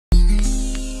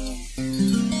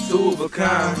Two of a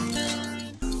kind.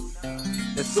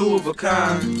 It's two of a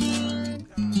kind.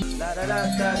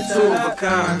 It's two of a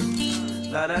kind.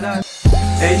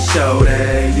 Hey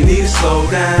shorty, you need to slow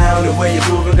down. The way you're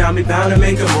moving got me bound to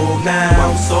make a move now.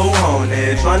 I'm so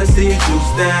horny, trying to see you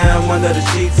juice down. Under the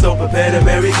sheets, so prepare to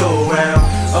merry-go-round.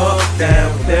 Up,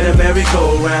 down, prepare to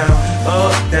merry-go-round.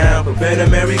 Up, down, prepare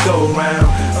to merry-go-round.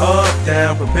 Up,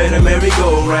 down, prepare to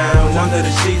merry-go-round. Under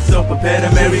the sheets, so prepare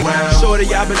to merry-round. Shorty,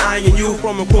 I've been eyeing you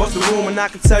from across the room, and I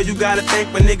can tell you gotta thank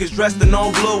for niggas dressed in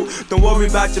all blue. Don't worry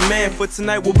about your man, for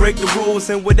tonight we'll break the rules,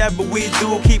 and whatever we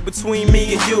do, keep between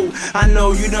me and you. I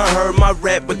know you done heard my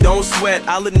rap, but don't sweat.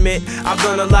 I'll admit, I've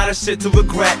done a lot of shit to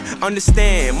regret.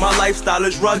 Understand, my lifestyle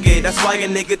is rugged, that's why a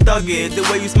nigga thug it. The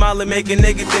way you smile and make a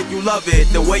nigga think you love it.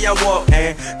 The way I walk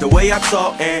and the way I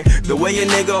talk and the way a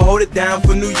nigga hold it down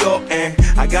for New York. And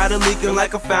I got it leaking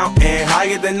like a fountain,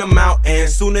 higher than the mountain.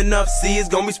 Soon enough, see it's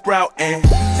gonna be sprouting.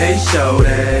 Hey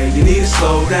shorty, you need to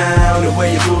slow down. The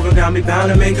way you're moving got me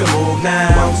bound to make a move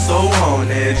now. I'm so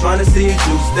horny, trying to see you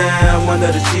juice down.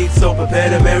 Under the sheets, so prepare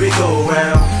to merry-go-round.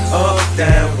 Up,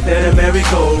 down, prepare to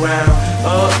merry-go-round.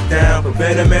 Up, down,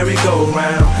 prepare to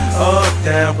merry-go-round. Up,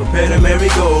 down, prepare to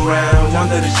merry-go-round.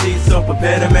 Under the sheets, so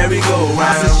prepare to merry-go-round.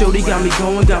 I said shorty got me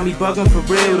going, got me bugging for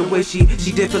real. The way she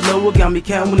dip it lower, got me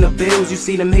counting the bills. You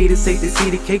see them haters say they see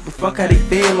the cake, but fuck how they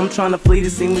feel. I'm trying to flee the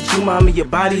scene with you, mommy, your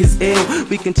body is ill.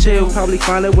 We can chill, probably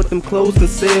find out what them clothes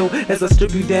conceal. As I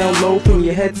strip you down low from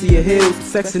your head to your heels.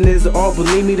 Sexing is all,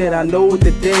 believe me that I know what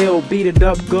the deal. Beat it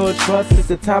up good, trust is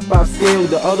the top 5 skill.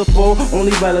 The other 4,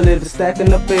 only relative, stacking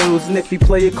the bills. And if you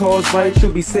play your cards right,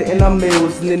 you'll be sitting on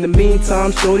meals. And in the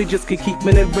meantime, shorty just keep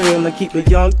keeping it real. And keep a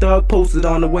young thug posted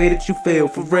on the way that you feel,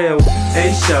 for real.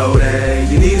 Hey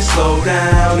shorty, you need to slow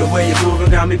down. The way you're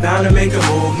moving got me bound to make a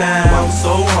move now. I'm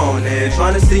so horny,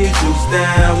 trying to see you juice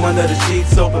down. Under the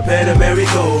sheets, so prepare to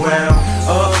merry-go-round.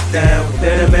 Up, down,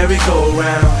 prepare to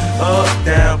merry-go-round. Up,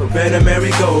 down, prepare to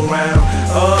merry-go-round.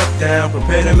 Up, down,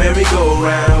 prepare to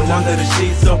merry-go-round. Under the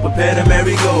sheets, so prepare to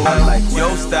merry-go-round. I like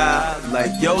your style,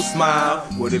 like your smile.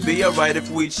 Would it be alright if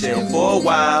we chill for a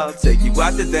while? Take you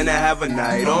out to dinner, have a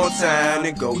night on town,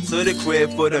 and go to the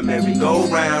crib for the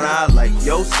merry-go-round. I like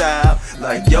your style,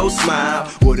 like your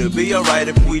smile. Would it be alright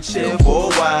if we chill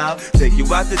for a while? Take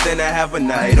you out to dinner, have a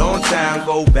night on town,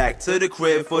 go back to the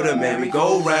crib for the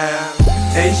merry-go-round.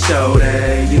 Hey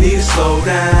shorty, you need to slow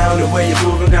down. The way you're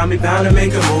moving got me bound to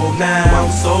make a move now. I'm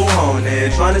so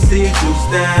horny, trying to see you juice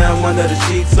down. Under the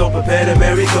sheets, so prepare to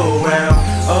merry-go-round.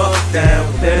 Up, down,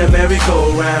 prepare to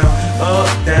merry-go-round.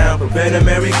 Up, down, prepare to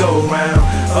merry-go-round.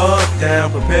 Up,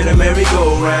 down, prepare to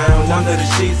merry-go-round. Under the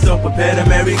sheets, so prepare to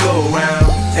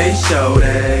merry-go-round. Hey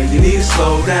shorty, you need to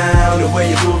slow down. The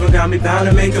way you're moving got me bound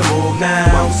to make a move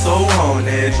now. I'm so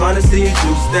horny, trying to see you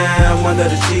juice down. Under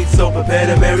the sheets, so prepare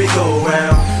to merry-go-round.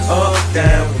 Up,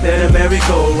 down, prepare to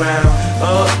merry-go-round.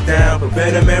 Up, down,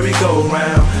 prepare to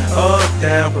merry-go-round. Up,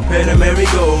 down, prepare to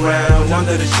merry-go-round.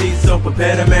 Under the sheets, so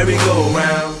prepare to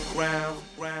merry-go-round.